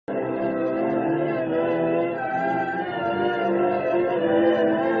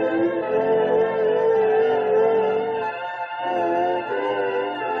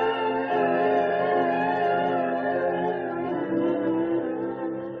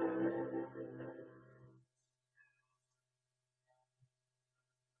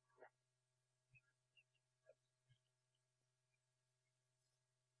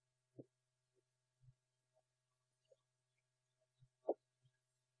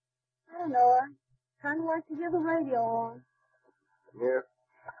Noah. Kind of like to hear the radio on. Yeah.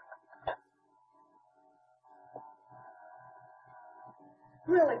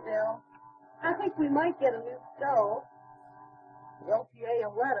 Really, Bill, I think we might get a new stove. The LTA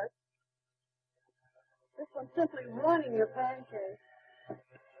will let us. This one's simply ruining your pancakes.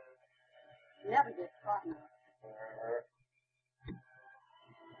 Never gets hot enough.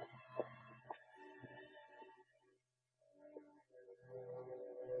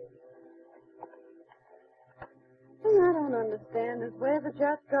 Thing I don't understand is where the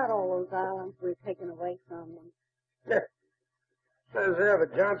Jets got all those islands we've taken away from them. Yeah. Says here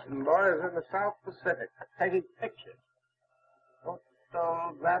the Johnson boys in the South Pacific taking pictures.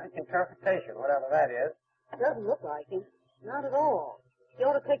 Photographic interpretation, whatever that is. Doesn't look like him. Not at all. He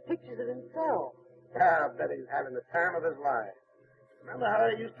ought to take pictures of himself. Yeah, I bet he's having the time of his life. Remember how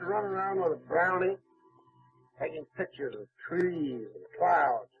he used to run around with a brownie? Taking pictures of trees and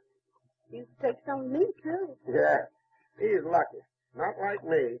clouds. He used to take some of me, too. Yeah, he's lucky. Not like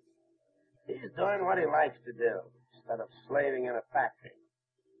me. He's doing what he likes to do, instead of slaving in a factory.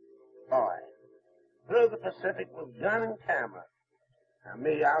 Boy, through the Pacific with gun and camera. Now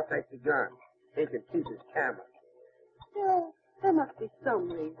me, I'll take the gun. He can keep his camera. Still, there must be some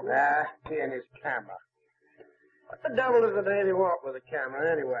reason. He and his camera. What the devil does the Navy want with a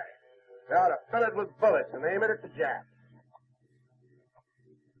camera anyway? They ought to fill it with bullets and aim it at the Japs.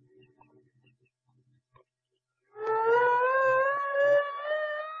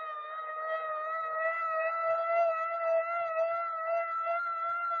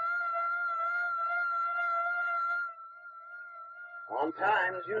 On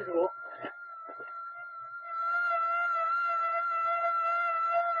time, as usual.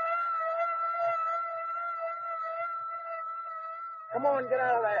 Come on, get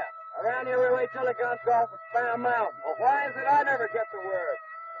out of there. Around here we wait till the guns go off at Spam Mountain. Well, why is it I never get the word?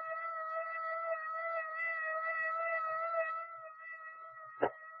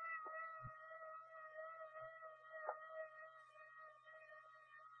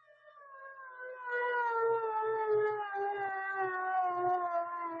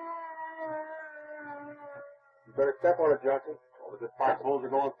 You better step on it, Johnson. All the fox holes are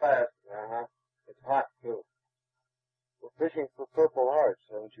going fast. Uh-huh. It's hot, too. We're fishing for Purple Hearts,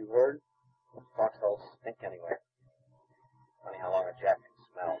 haven't you heard? Foxholes stink anyway. Funny how long a Jap can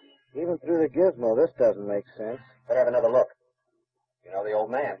smell. Even through the gizmo, this doesn't make sense. Better have another look. You know the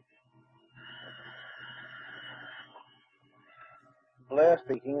old man. Blair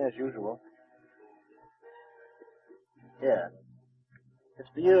speaking, as usual. Yeah. It's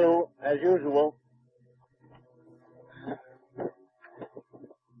for you, as usual.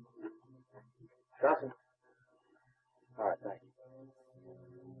 Johnson. All right, thank you.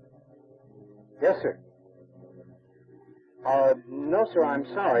 Yes, sir. No, sir, I'm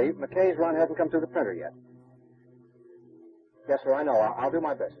sorry. McKay's run hasn't come through the printer yet. Yes, sir, I know. I'll do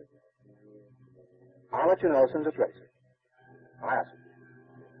my best, sir. I'll let you know as soon as it's ready, sir. I'll ask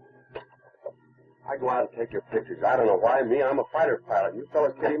you. I go out and take your pictures. I don't know why. Me, I'm a fighter pilot. You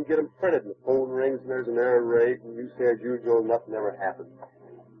fellas can't even get them printed. And the phone rings and there's an error rate, and you say as usual, nothing ever happened.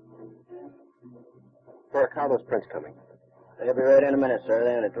 Where are those prints coming? They'll be right in a minute, sir.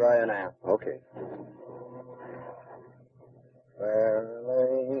 They're going to dry now. Okay. Where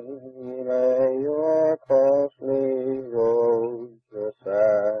lay your costly rose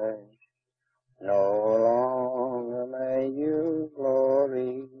aside, no longer may you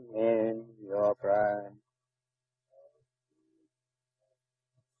glory in your pride.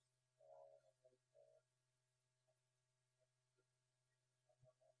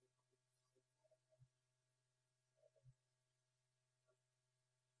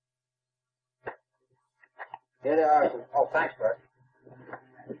 Here they are. Oh, thanks, Bert.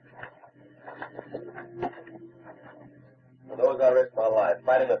 For those I risked my life,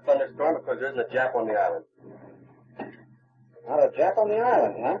 fighting a thunderstorm because there isn't a Jap on the island. Not a Jap on the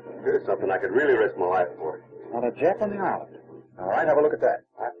island, huh? Here's something I could really risk my life for. Not a Jap on the island. All right, have a look at that.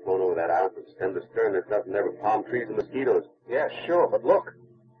 I've flown over that island from stem to stern. There's nothing there but palm trees and mosquitoes. Yeah, sure, but look.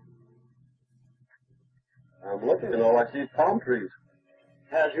 I'm looking and all I see is palm trees.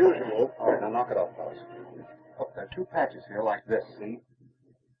 As usual. All right, now knock it off, fellas. Look, there are two patches here like this, see?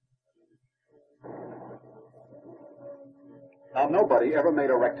 Now, nobody ever made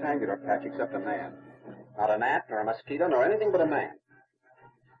a rectangular patch except a man. Not an ant, nor a mosquito, nor anything but a man.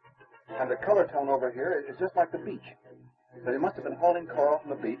 And the color tone over here is just like the beach. So they must have been hauling coral from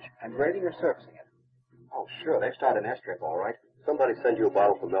the beach and grading or surfacing it. Oh, sure, they started an airstrip, all right. Somebody send you a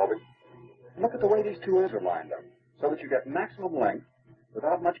bottle from Melbourne. Look at the way these two ends are lined up, so that you get maximum length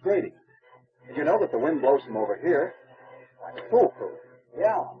without much grading. Did you know that the wind blows from over here like foolproof?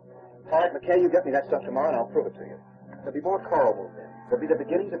 Yeah. All right, McKay, you get me that stuff tomorrow, and I'll prove it to you. There'll be more coral movement. There'll be the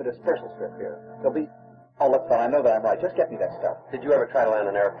beginnings of a dispersal strip here. There'll be... Oh, look, Phil, I know that I'm right. Just get me that stuff. Did you ever try to land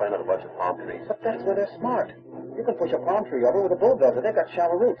an airplane on a bunch of palm trees? But that's where they're smart. You can push a palm tree over with a bulldozer. They've got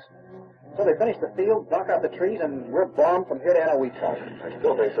shallow roots. So they finish the field, knock out the trees, and we're bombed from here to Anawita. I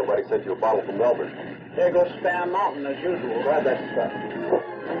still think somebody sent you a bottle from Melbourne. There goes Spam Mountain, as usual. Grab that stuff.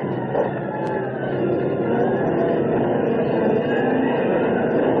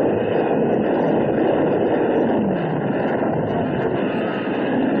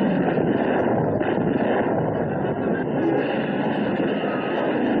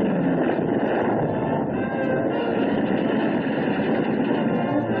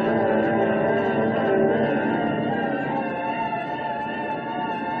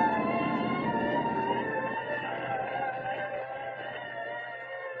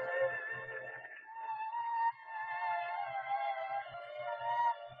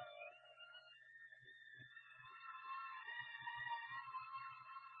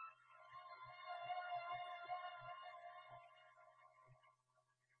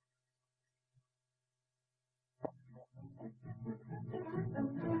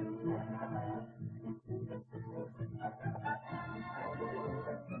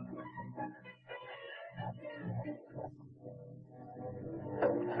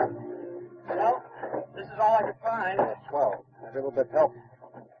 Well, this is all I could find. Swell. There's a little bit of help.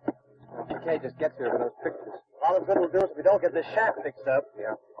 McKay just gets here with those pictures. All the good we'll do is if we don't get this shaft fixed up.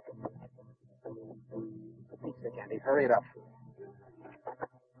 Yeah. Pizza candy. Hurry it up.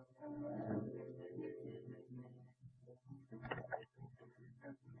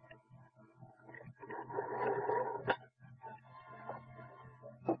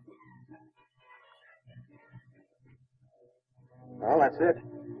 Well, that's it.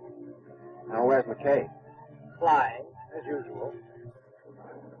 Now, where's McKay? Flying, as usual.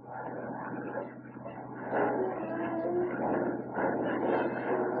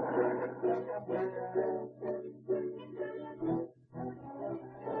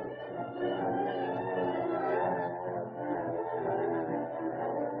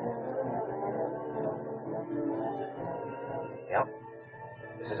 Yeah.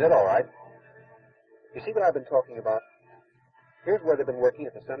 This is it, all right. You see what I've been talking about? Here's where they've been working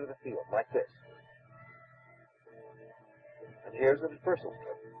at the center of the field, like this. And here's the dispersal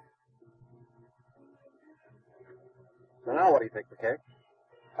strip. So now what do you think, McKay?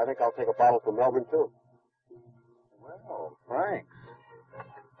 I think I'll take a bottle from Melbourne, too. Well, thanks.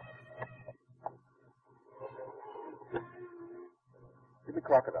 Give me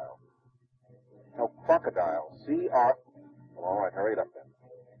crocodile. No, crocodile. C-R... Well, all right, hurry it up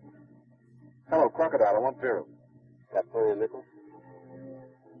then. Hello, crocodile. I want Viru. Got plenty of nickels?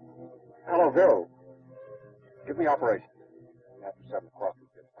 Hello, Viru. Give me operations. After 7 o'clock, it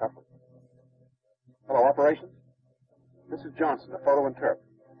gets tougher. Hello, operations? This is Johnson, the photo interpreter.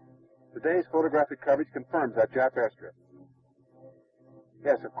 Today's photographic coverage confirms that Jap airstrip.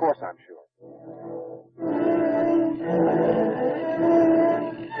 Yes, of course I'm sure.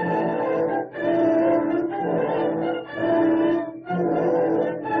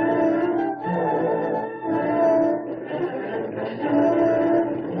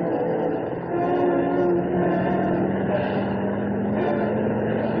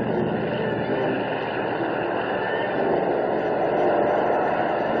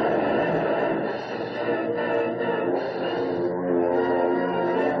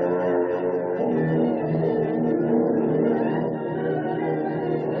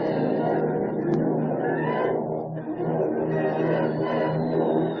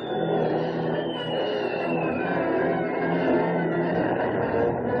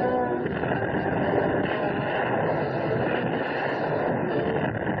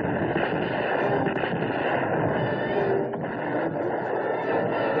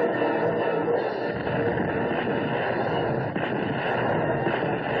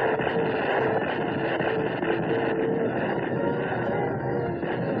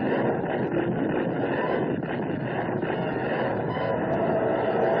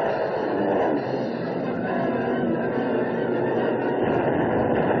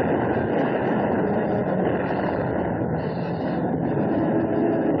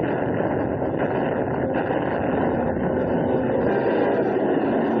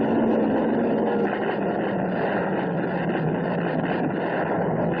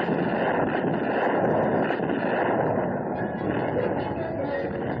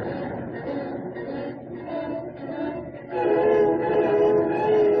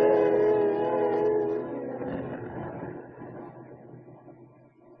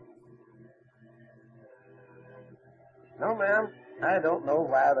 know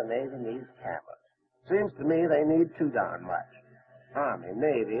why the Navy needs cameras. Seems to me they need too darn much. Army,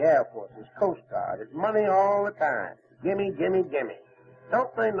 Navy, Air Forces, Coast Guard. It's money all the time. Gimme, gimme, gimme.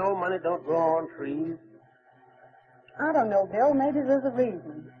 Don't they know money don't grow on trees? I don't know, Bill. Maybe there's a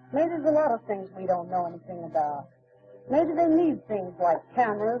reason. Maybe there's a lot of things we don't know anything about. Maybe they need things like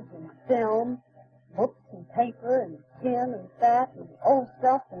cameras and film, books and paper and tin and fat and old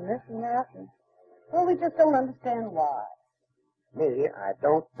stuff and this and that. And, well, we just don't understand why. Me, I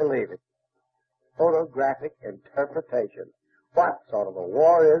don't believe it. Photographic interpretation. What sort of a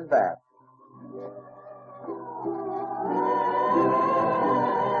war is that?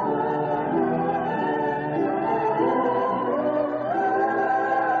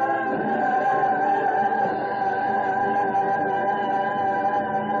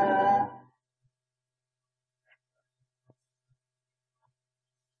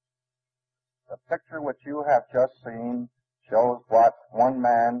 The picture which you have just seen shows what one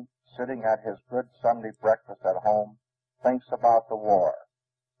man sitting at his good Sunday breakfast at home thinks about the war.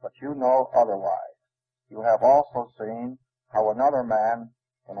 But you know otherwise. You have also seen how another man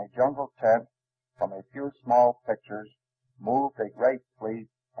in a jungle tent from a few small pictures moved a great fleet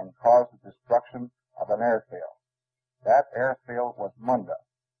and caused the destruction of an airfield. That airfield was Munda,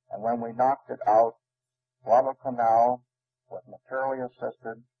 and when we knocked it out, Guadalcanal was materially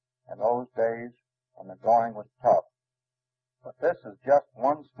assisted in those days when the going was tough. But this is just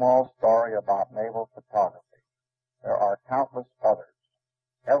one small story about naval photography. There are countless others.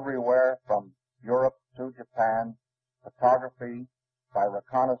 Everywhere from Europe to Japan, photography by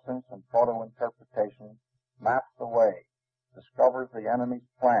reconnaissance and photo interpretation maps the way, discovers the enemy's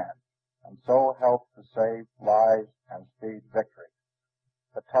plan, and so helps to save lives and speed victory.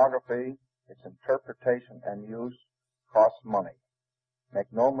 Photography, its interpretation and use, costs money.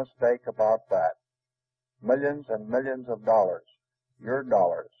 Make no mistake about that. Millions and millions of dollars, your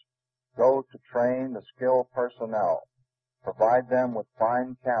dollars, go to train the skilled personnel, provide them with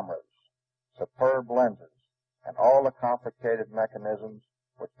fine cameras, superb lenses, and all the complicated mechanisms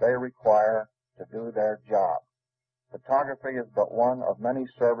which they require to do their job. Photography is but one of many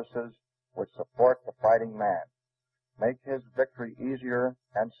services which support the fighting man, make his victory easier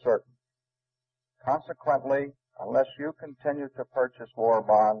and certain. Consequently, unless you continue to purchase war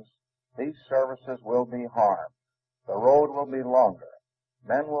bonds, these services will be harmed. The road will be longer.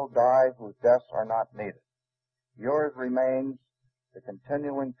 Men will die whose deaths are not needed. Yours remains the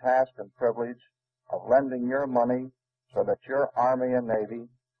continuing task and privilege of lending your money so that your Army and Navy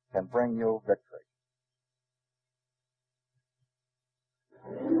can bring you victory.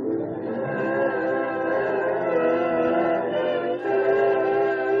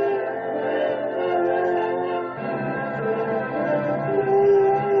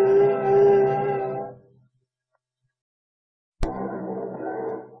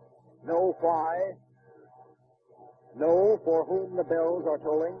 Know why? Know for whom the bells are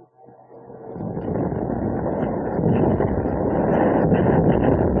tolling?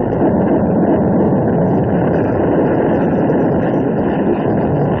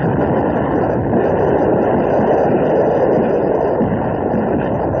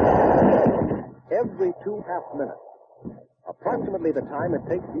 Every 2.5 minutes, approximately the time it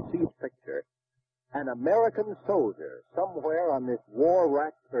takes to see each picture, an American soldier somewhere on this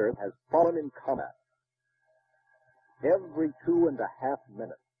war-racked earth has fallen in combat. Every 2.5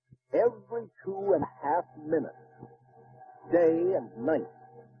 minutes. Every 2.5 minutes. Day and night.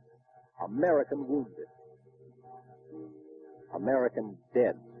 American wounded. American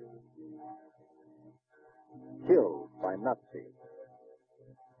dead. Killed by Nazis.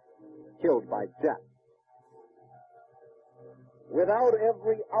 Killed by Japs. Without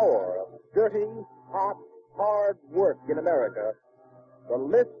every hour of dirty, hot, hard work in America, the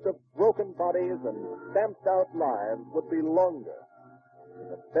list of broken bodies and stamped out lives would be longer.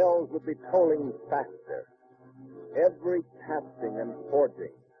 The bells would be tolling faster. Every casting and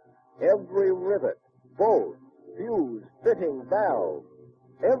forging, every rivet, bolt, fuse, fitting, valve,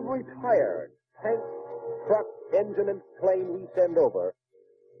 every tire, tank, truck, engine, and plane we send over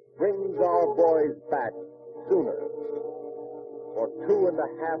brings our boys back sooner. For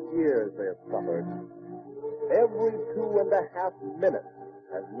 2.5 years they have suffered. Every 2.5 minutes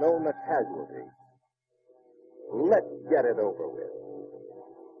has known a casualty. Let's get it over with.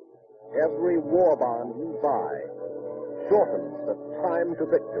 Every war bond you buy shortens the time to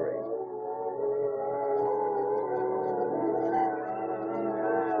victory.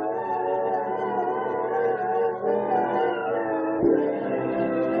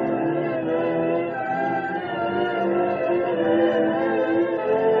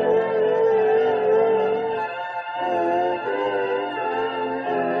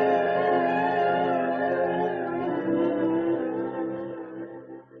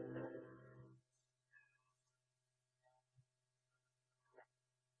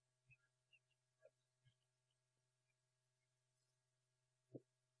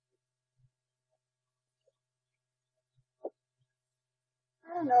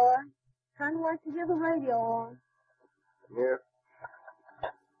 don't know. I kind of like to hear the radio on. Yeah.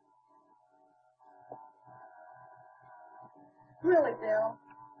 Really, Bill,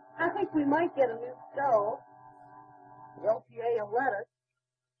 I think we might get a new stove. The LPA will let us.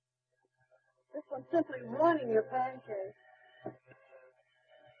 This one's simply running your pancakes.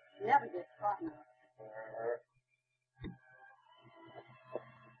 Never gets hot enough.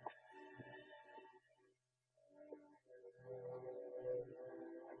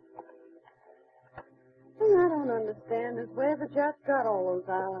 Thing I don't understand is where the Jets got all those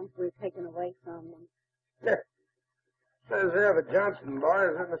islands we're taking away from them. Yeah. Says there the Johnson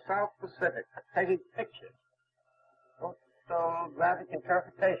boys in the South Pacific taking pictures. Photographic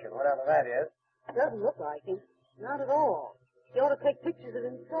interpretation, whatever that is. Doesn't look like him. Not at all. He ought to take pictures of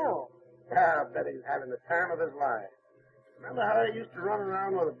himself. Yeah, I bet he's having the time of his life. Remember how he used to run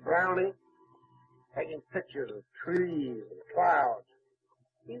around with a brownie? Taking pictures of trees and clouds.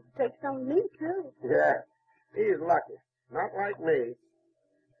 He used to take some of me, too. Yeah, he's lucky. Not like me.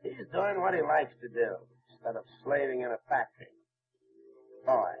 He's doing what he likes to do, instead of slaving in a factory.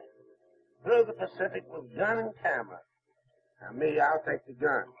 Boy, through the Pacific with gun and camera. Now me, I'll take the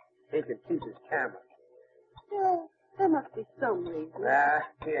gun. He can keep his camera. Well, there must be some reason.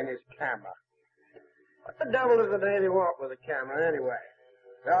 He and his camera. What the devil does the Navy want with a camera anyway?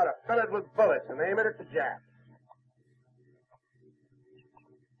 They ought to fill it with bullets and aim it at the Japs.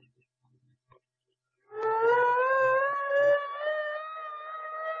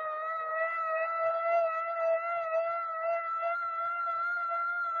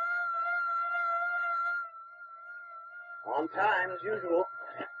 On time, as usual.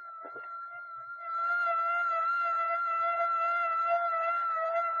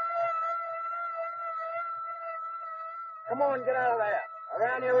 Come on, get out of there.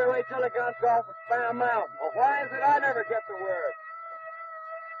 Around here, we wait till the guns go off at Spam Mountain. Well, why is it I never get the word?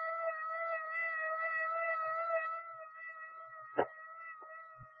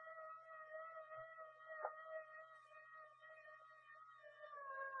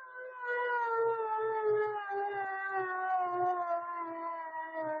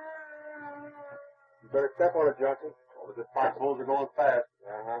 You better step on it, Johnson. Over the foxholes are going fast.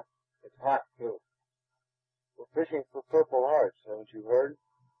 Uh-huh. It's hot, too. We're fishing for Purple Hearts, haven't you heard?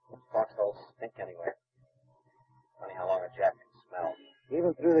 Foxholes stink anyway. Funny how long a Jap can smell.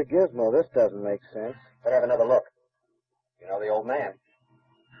 Even through the gizmo, this doesn't make sense. Better have another look. You know the old man.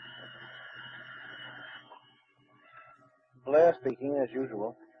 Blair speaking, as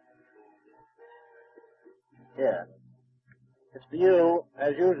usual. Yeah. It's for you,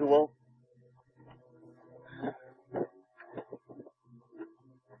 as usual.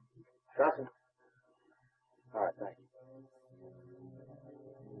 Johnson. All right, thank you.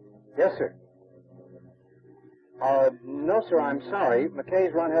 Yes, sir. No, sir, I'm sorry.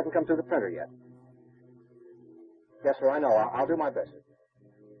 McKay's run hasn't come through the printer yet. Yes, sir, I know. I'll do my best, sir.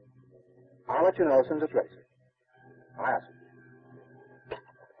 I'll let you know as soon as it's ready, sir. I'll ask you.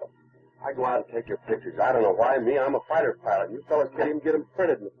 I go out and take your pictures. I don't know why. Me, I'm a fighter pilot. You fellas can't even get them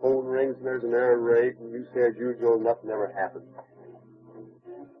printed. And the phone rings and there's an error rate, and you say as usual, nothing ever happens.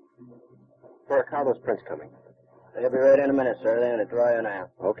 Where are those prints coming? They'll be right in a minute, sir. They're going to dry now.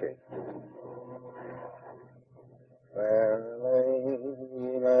 Okay. Where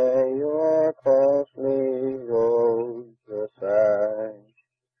lay your costly rose aside,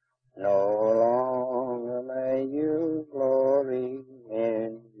 no longer may you glory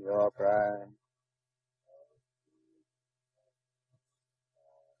in your pride.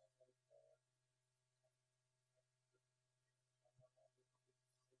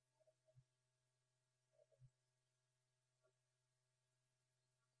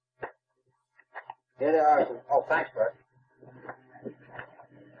 Here they are, sir. Oh, thanks, Bert.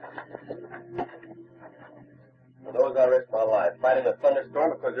 For those I risked my life, fighting a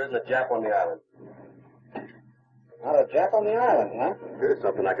thunderstorm because there isn't a Jap on the island. Not a Jap on the island, huh? Here's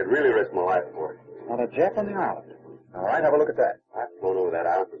something I could really risk my life for. Not a Jap on the island. All right, have a look at that. I've flown over that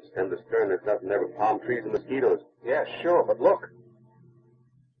island from stem to stern. There's nothing there but palm trees and mosquitoes. Yeah, sure, but look.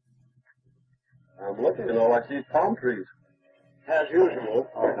 I'm looking and all I see is palm trees. As usual.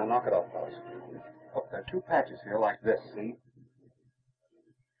 All right, now knock it off, fellas. Look, there are two patches here like this, see?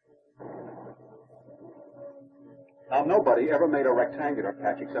 Now, nobody ever made a rectangular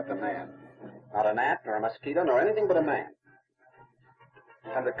patch except a man. Not an ant, nor a mosquito, nor anything but a man.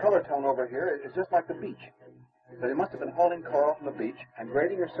 And the color tone over here is just like the beach. So they must have been hauling coral from the beach and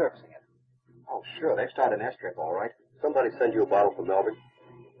grading or surfacing it. Oh, sure. They started an airstrip, all right. Somebody send you a bottle from Melbourne.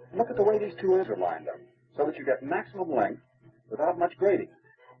 Look at the way these two ends are lined up, so that you get maximum length without much grading.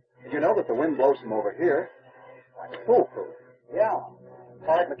 And you know that the wind blows from over here like foolproof. Yeah.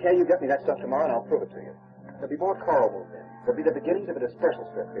 All right, McKay, you get me that stuff tomorrow and I'll prove it to you. There'll be more coral moved in. There'll be the beginnings of a dispersal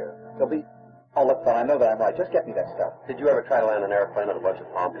strip here. There'll be... Oh, look, Phil, I know that I'm right. Just get me that stuff. Did you ever try to land an airplane on a bunch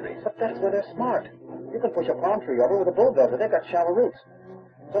of palm trees? But that's where they're smart. You can push a palm tree over with a bulldozer. They've got shallow roots.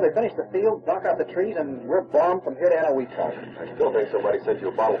 So they finish the field, knock out the trees, and we're bombed from here to Anawita. I still think somebody sent you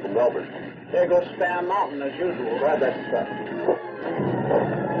a bottle from Melbourne. There goes Span Mountain, as usual. Grab that stuff.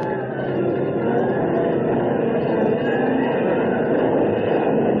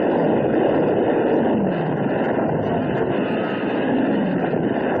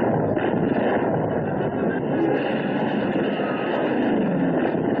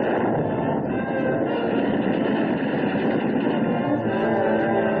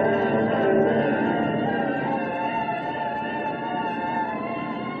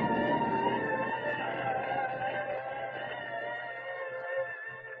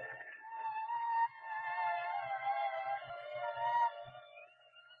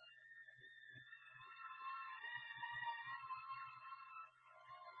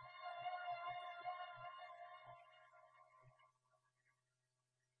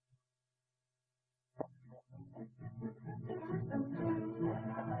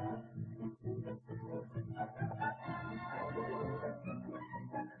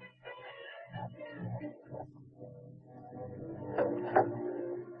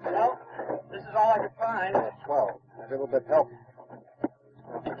 Well, this is all I could find. Swell. There's a little bit of help.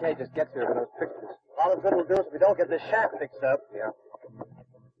 If McKay just gets here with those pictures. All the good will do is if we don't get this shaft fixed up. Yeah.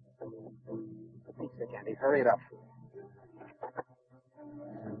 Pete's sick, Andy. Hurry it up.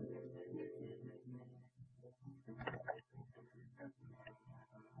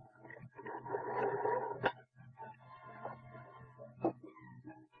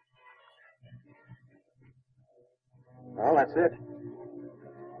 Well, that's it.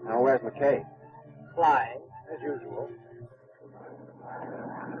 Now, where's McKay? Flying, as usual.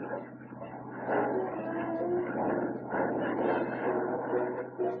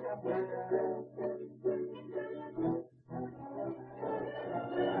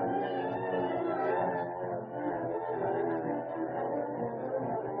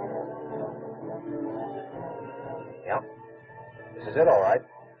 Yeah. This is it, all right.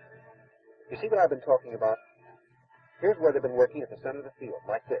 You see what I've been talking about? Here's where they've been working at the center of the field,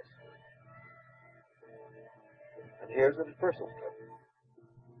 like this. And here's the dispersal strip.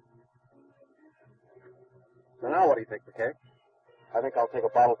 So now what do you think, McKay? I think I'll take a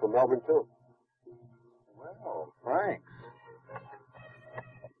bottle from Melbourne, too. Well, thanks.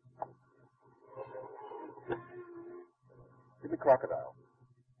 Give me crocodile.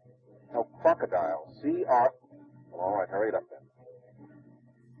 No, crocodile. C-R... Well, all right, hurry it up then.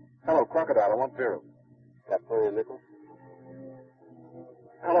 Hello, crocodile. I want Viru. Got plenty of nickel?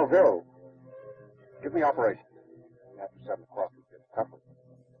 Hello, Viru. Give me operations. After 7 o'clock, it gets tougher.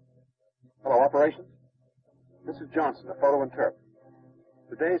 Hello, operations? This is Johnson, a photo interpreter.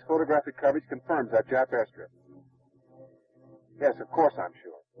 Today's photographic coverage confirms that Jap airstrip. Yes, of course, I'm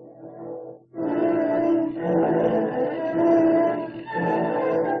sure.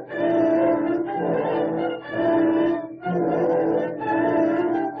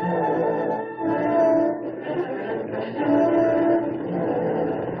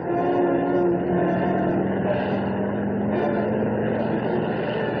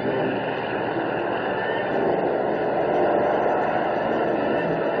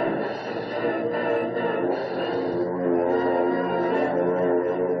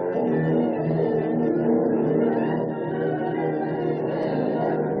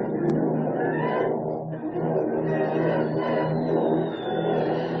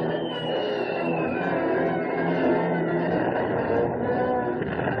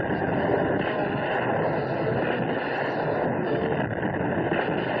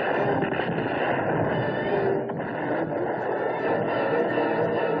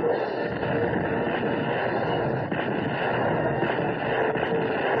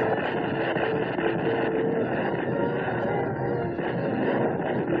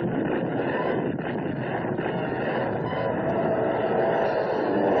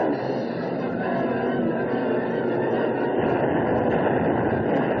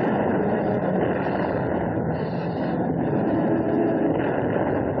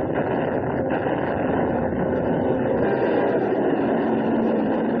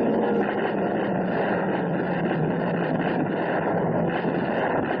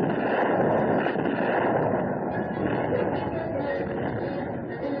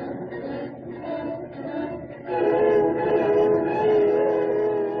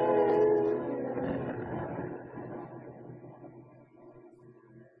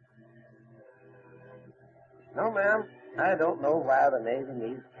 No, ma'am. I don't know why the Navy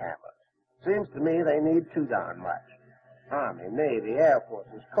needs cameras. Seems to me they need too darn much. Army, Navy, Air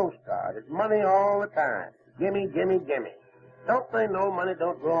Forces, Coast Guard. It's money all the time. Gimme, gimme, gimme. Don't they know money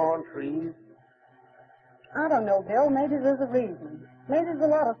don't grow on trees? I don't know, Bill. Maybe there's a reason. Maybe there's a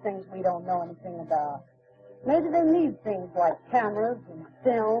lot of things we don't know anything about. Maybe they need things like cameras and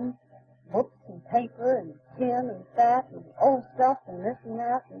film, books and paper and tin and fat and old stuff and this and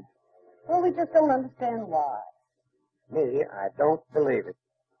that. And, well, we just don't understand why. Me, I don't believe it.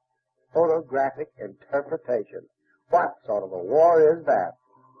 Photographic interpretation. What sort of a war is that?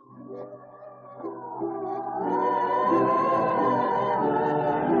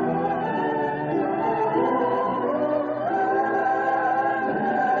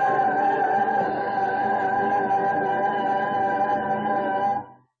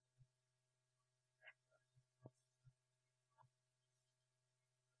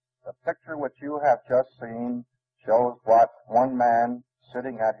 The picture which you have just seen shows what one man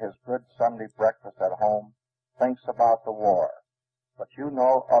sitting at his good Sunday breakfast at home thinks about the war. But you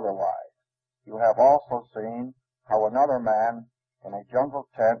know otherwise. You have also seen how another man in a jungle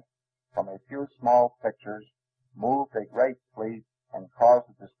tent from a few small pictures moved a great fleet and caused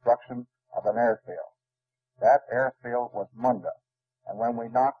the destruction of an airfield. That airfield was Munda, and when we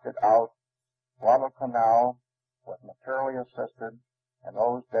knocked it out, Guadalcanal was materially assisted in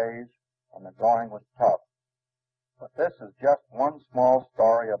those days when the going was tough. But this is just one small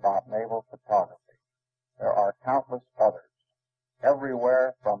story about naval photography. There are countless others.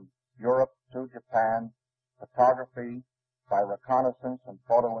 Everywhere from Europe to Japan, photography by reconnaissance and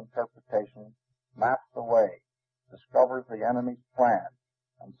photo interpretation maps the way, discovers the enemy's plan,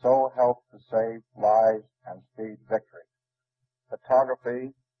 and so helps to save lives and speed victory.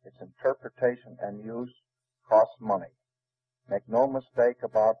 Photography, its interpretation and use, costs money. Make no mistake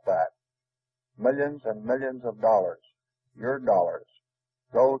about that. Millions and millions of dollars, your dollars,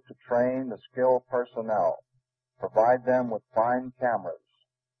 go to train the skilled personnel, provide them with fine cameras,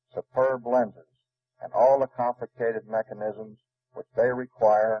 superb lenses, and all the complicated mechanisms which they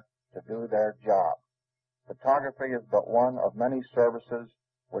require to do their job. Photography is but one of many services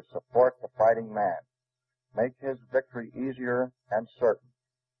which support the fighting man, make his victory easier and certain.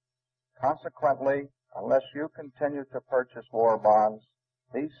 Consequently, unless you continue to purchase war bonds,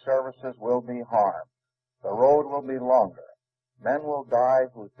 these services will be harmed. The road will be longer. Men will die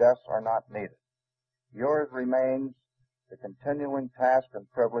whose deaths are not needed. Yours remains the continuing task and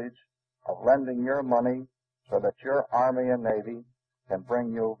privilege of lending your money so that your Army and Navy can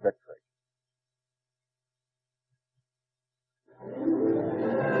bring you victory.